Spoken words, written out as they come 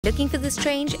Looking for the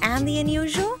strange and the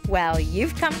unusual? Well,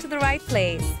 you've come to the right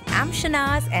place. I'm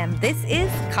Shenaz and this is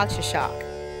Culture Shock.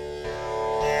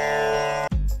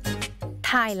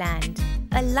 Thailand,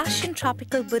 a lush and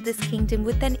tropical Buddhist kingdom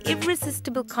with an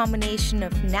irresistible combination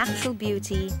of natural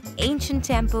beauty, ancient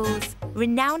temples,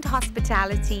 renowned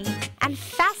hospitality, and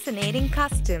fascinating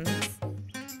customs.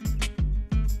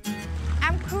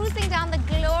 I'm cruising down the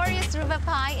glorious River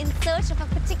Pai in search of a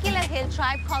particular hill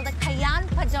tribe called the Kayan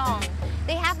Lahwi.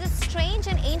 They have this strange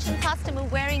and ancient custom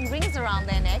of wearing rings around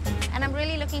their neck, and I'm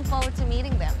really looking forward to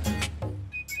meeting them.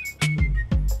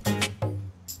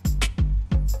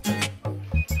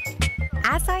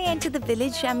 As I enter the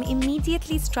village, I'm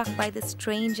immediately struck by the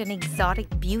strange and exotic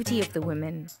beauty of the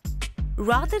women.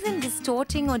 Rather than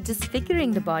distorting or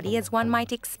disfiguring the body as one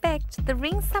might expect, the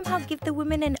rings somehow give the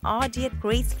women an odd yet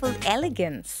graceful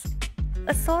elegance.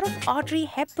 A sort of Audrey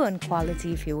Hepburn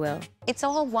quality, if you will. It's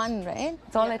all one, right?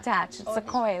 It's all attached. It's a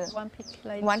coil. One piece.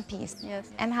 Like one piece.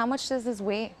 Yes. And how much does this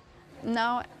weigh?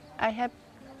 Now I have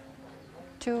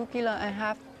 2 kilos. I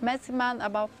have maximum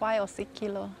about 5 or 6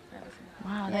 kilos.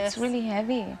 Wow, that's really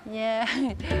heavy. Yeah.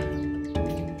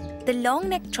 The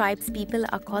long-necked tribes people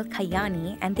are called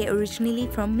Kayani, and they're originally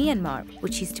from Myanmar,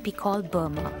 which used to be called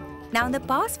Burma. Now, in the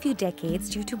past few decades,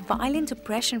 due to violent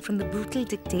oppression from the brutal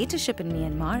dictatorship in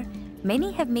Myanmar,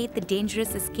 many have made the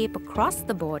dangerous escape across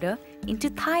the border into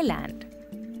Thailand.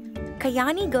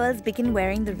 Kayani girls begin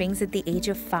wearing the rings at the age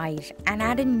of 5 and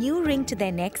add a new ring to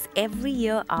their necks every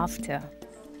year after.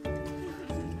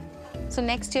 So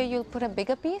next year you'll put a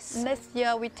bigger piece? Next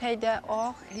year we take that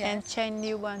off and change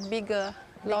new one, bigger,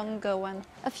 longer one.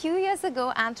 A few years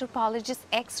ago, anthropologists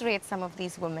x-rayed some of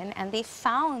these women and they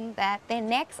found that their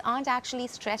necks aren't actually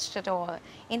stretched at all.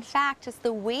 In fact, it's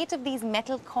the weight of these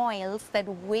metal coils that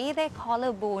weigh their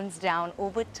collarbones down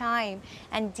over time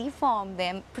and deform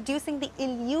them, producing the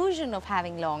illusion of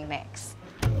having long necks.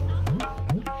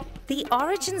 The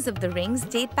origins of the rings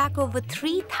date back over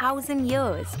 3,000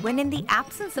 years, when in the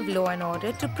absence of law and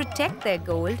order, to protect their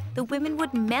gold, the women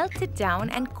would melt it down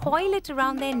and coil it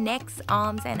around their necks,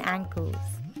 arms and ankles.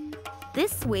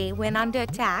 This way, when under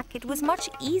attack, it was much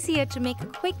easier to make a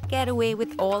quick getaway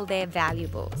with all their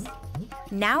valuables.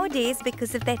 Nowadays,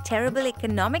 because of their terrible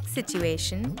economic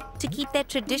situation, to keep their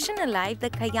tradition alive, the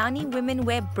Kayani women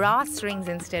wear brass rings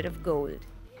instead of gold.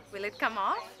 Will it come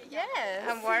off? Yes.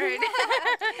 I'm worried.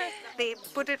 They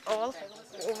put it all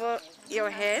over your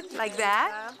head like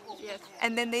that. Yes.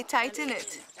 And then they tighten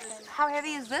it. How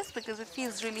heavy is this? Because it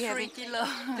feels really heavy. 3 kilos.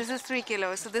 This is 3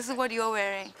 kilos. So this is what you're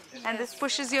wearing. And this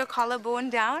pushes your collarbone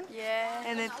down. Yeah.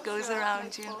 And it goes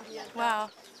around you. Wow.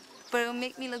 But it'll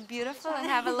make me look beautiful and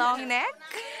have a long neck.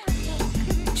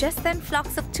 Just then,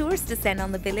 flocks of tourists descend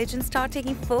on the village and start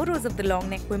taking photos of the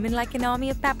long-necked women like an army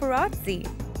of paparazzi.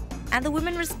 And the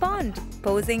women respond,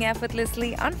 posing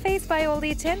effortlessly, unfazed by all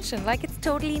the attention, like it's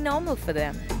totally normal for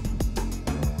them.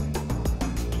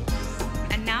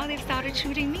 And now they've started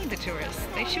shooting me, the tourists.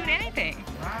 They shoot anything.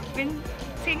 Been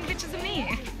taking pictures of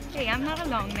me. Hey, I'm not a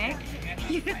long neck.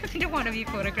 You don't want to be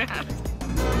photographed.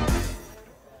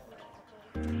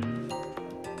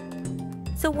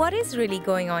 So what is really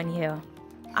going on here?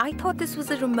 I thought this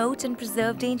was a remote and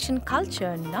preserved ancient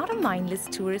culture, not a mindless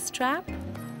tourist trap.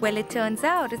 Well, it turns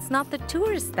out it's not the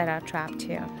tourists that are trapped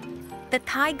here. The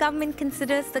Thai government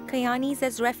considers the Kayanis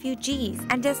as refugees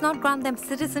and does not grant them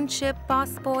citizenship,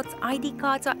 passports, ID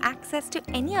cards, or access to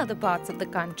any other parts of the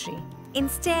country.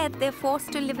 Instead, they're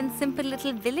forced to live in simple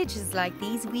little villages like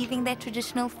these, weaving their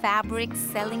traditional fabrics,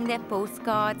 selling their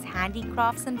postcards,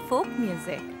 handicrafts, and folk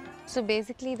music. So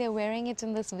basically, they're wearing it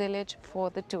in this village for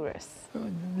the tourists.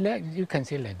 You can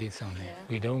say like this only.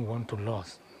 We don't want to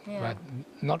lose. Yeah. But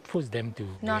not force them to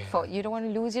Not for you don't want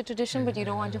to lose your tradition, but you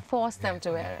don't want to force them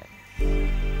to wear it.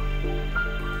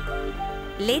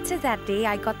 Later that day,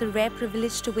 I got the rare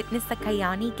privilege to witness the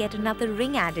Kayani get another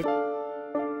ring added.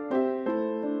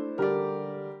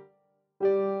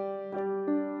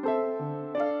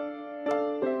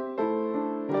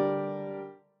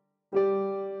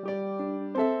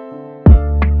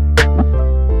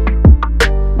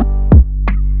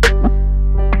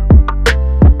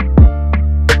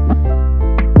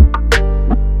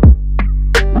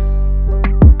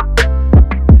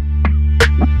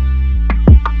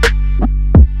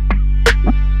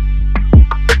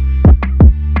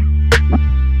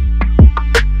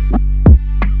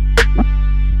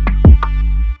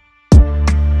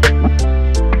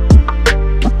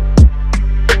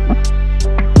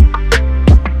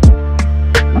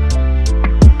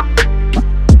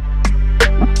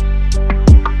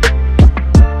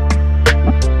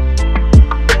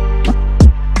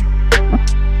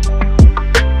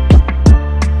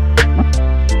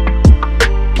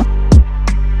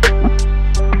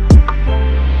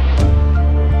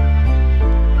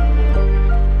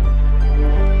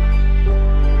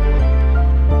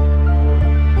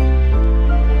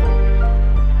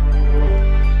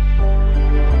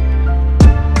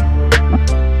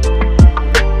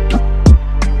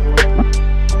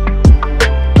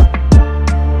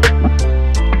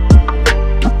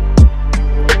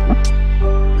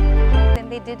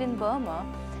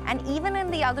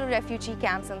 refugee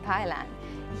camps in Thailand.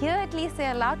 Here, at least,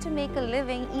 they're allowed to make a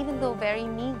living, even though very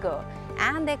meager,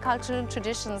 and their cultural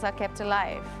traditions are kept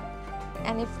alive.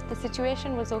 And if the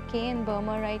situation was okay in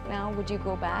Burma right now, would you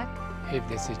go back? If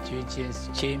the situation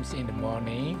changes in the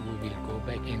morning, we will go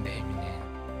back in the evening.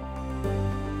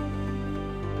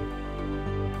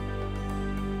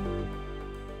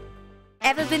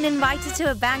 Ever been invited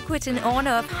to a banquet in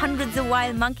honor of hundreds of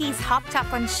wild monkeys hopped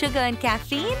up on sugar and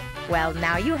caffeine? Well,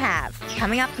 now you have.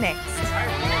 Coming up next.